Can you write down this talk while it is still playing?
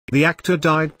The actor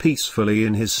died peacefully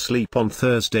in his sleep on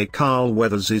Thursday. Carl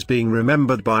Weathers is being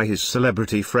remembered by his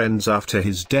celebrity friends after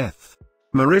his death.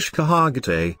 Mariska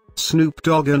Hargitay, Snoop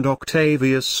Dogg and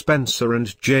Octavia Spencer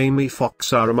and Jamie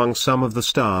Foxx are among some of the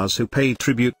stars who paid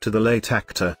tribute to the late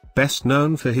actor, best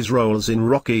known for his roles in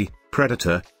Rocky,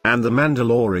 Predator, and The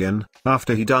Mandalorian,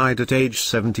 after he died at age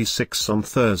 76 on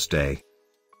Thursday.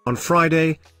 On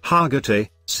Friday, Hargitay,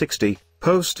 60,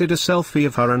 posted a selfie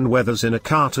of her and Weathers in a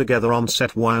car together on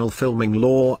set while filming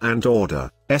Law and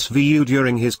Order, SVU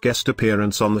during his guest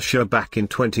appearance on the show back in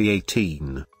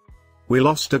 2018. "We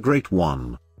lost a great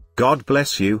one. God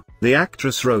bless you," the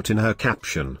actress wrote in her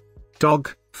caption. Dogg,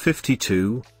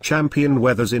 52, championed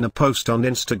Weathers in a post on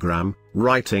Instagram,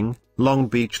 writing, "Long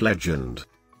Beach legend.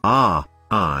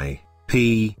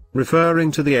 R.I.P.,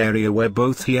 referring to the area where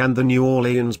both he and the New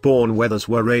Orleans-born Weathers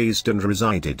were raised and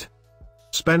resided.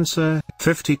 Spencer,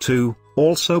 52,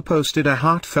 also posted a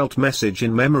heartfelt message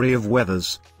in memory of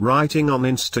Weathers, writing on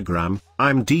Instagram,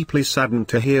 "I'm deeply saddened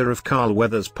to hear of Carl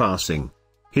Weathers' passing.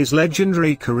 His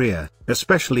legendary career,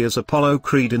 especially as Apollo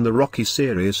Creed in the Rocky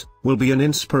series, will be an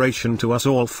inspiration to us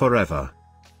all forever.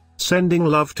 Sending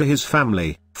love to his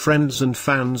family, friends and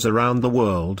fans around the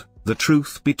world," the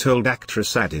truth be told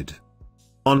actress added.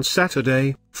 On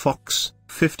Saturday, Fox,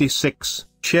 56,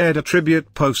 shared a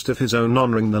tribute post of his own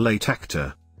honoring the late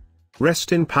actor.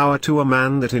 "Rest in power to a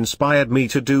man that inspired me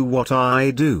to do what I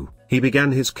do," he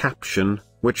began his caption,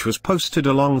 which was posted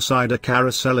alongside a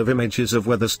carousel of images of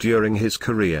Weathers during his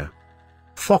career.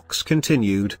 Fox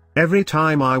continued, "Every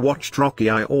time I watched Rocky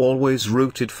I always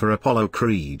rooted for Apollo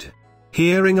Creed.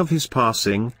 Hearing of his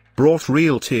passing, brought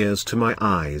real tears to my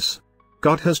eyes.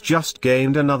 God has just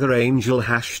gained another angel.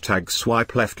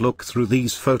 #swipe left. Look through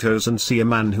these photos and see a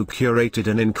man who curated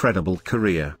an incredible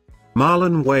career."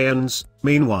 Marlon Wayans,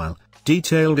 meanwhile,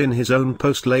 detailed in his own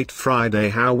post late Friday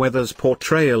how Weathers'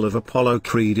 portrayal of Apollo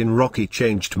Creed in Rocky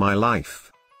changed my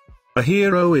life. "A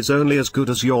hero is only as good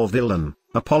as your villain.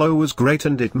 Apollo was great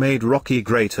and it made Rocky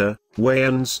greater,"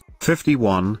 Wayans,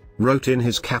 51, wrote in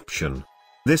his caption.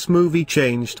 "This movie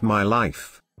changed my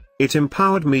life. It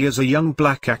empowered me as a young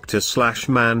black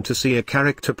actor/man to see a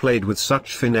character played with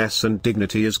such finesse and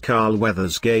dignity as Carl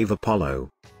Weathers gave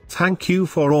Apollo. Thank you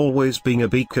for always being a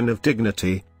beacon of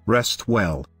dignity. Rest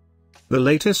well." The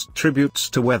latest tributes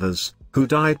to Weathers, who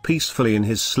died peacefully in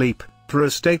his sleep, per a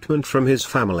statement from his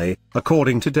family,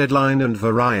 according to Deadline and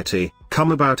Variety,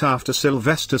 come about after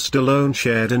Sylvester Stallone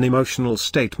shared an emotional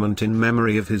statement in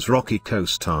memory of his Rocky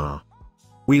co-star.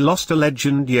 "We lost a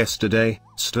legend yesterday,"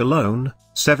 Stallone,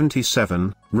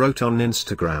 77, wrote on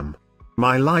Instagram.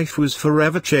 "My life was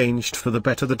forever changed for the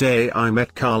better the day I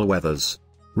met Carl Weathers.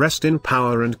 Rest in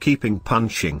power and keeping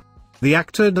punching." The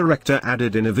actor-director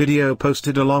added in a video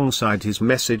posted alongside his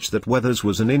message that Weathers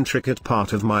was an intricate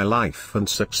part of my life and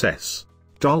success.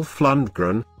 Dolph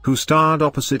Lundgren, who starred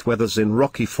opposite Weathers in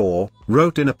Rocky IV,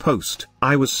 wrote in a post,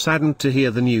 "I was saddened to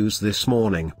hear the news this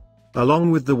morning. Along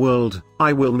with the world,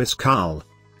 I will miss Carl.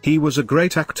 He was a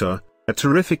great actor, a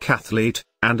terrific athlete,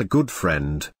 and a good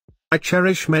friend. I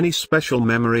cherish many special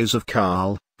memories of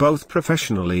Carl, both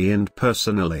professionally and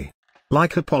personally.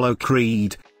 Like Apollo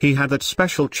Creed, he had that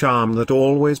special charm that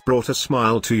always brought a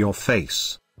smile to your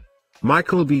face."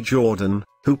 Michael B. Jordan,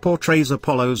 who portrays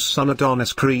Apollo's son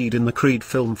Adonis Creed in the Creed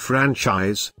film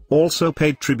franchise, also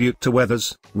paid tribute to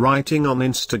Weathers, writing on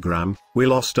Instagram, "We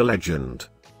lost a legend."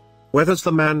 Weathers'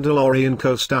 The Mandalorian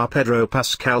co-star Pedro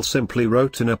Pascal simply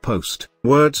wrote in a post,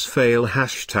 "Words fail.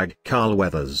 #Carl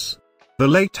Weathers." The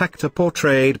late actor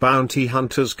portrayed Bounty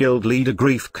Hunters Guild leader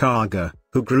Greef Karga,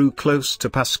 who grew close to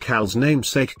Pascal's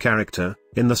namesake character,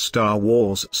 in the Star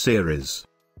Wars series.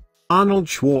 Arnold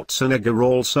Schwarzenegger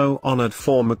also honored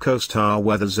former co-star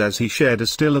Weathers as he shared a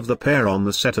still of the pair on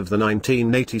the set of the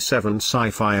 1987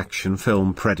 sci-fi action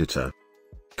film Predator.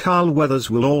 "Carl Weathers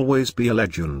will always be a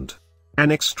legend. An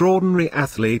extraordinary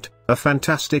athlete, a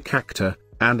fantastic actor,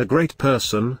 and a great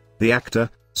person," the actor,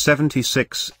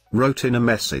 76, wrote in a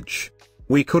message.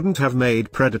 "We couldn't have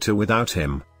made Predator without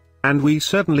him. And we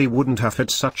certainly wouldn't have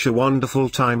had such a wonderful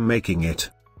time making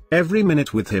it. Every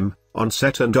minute with him, on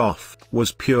set and off,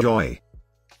 was pure joy.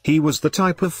 He was the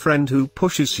type of friend who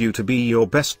pushes you to be your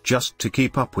best just to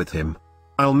keep up with him.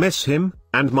 I'll miss him,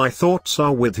 and my thoughts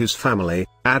are with his family,"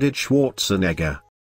 added Schwarzenegger.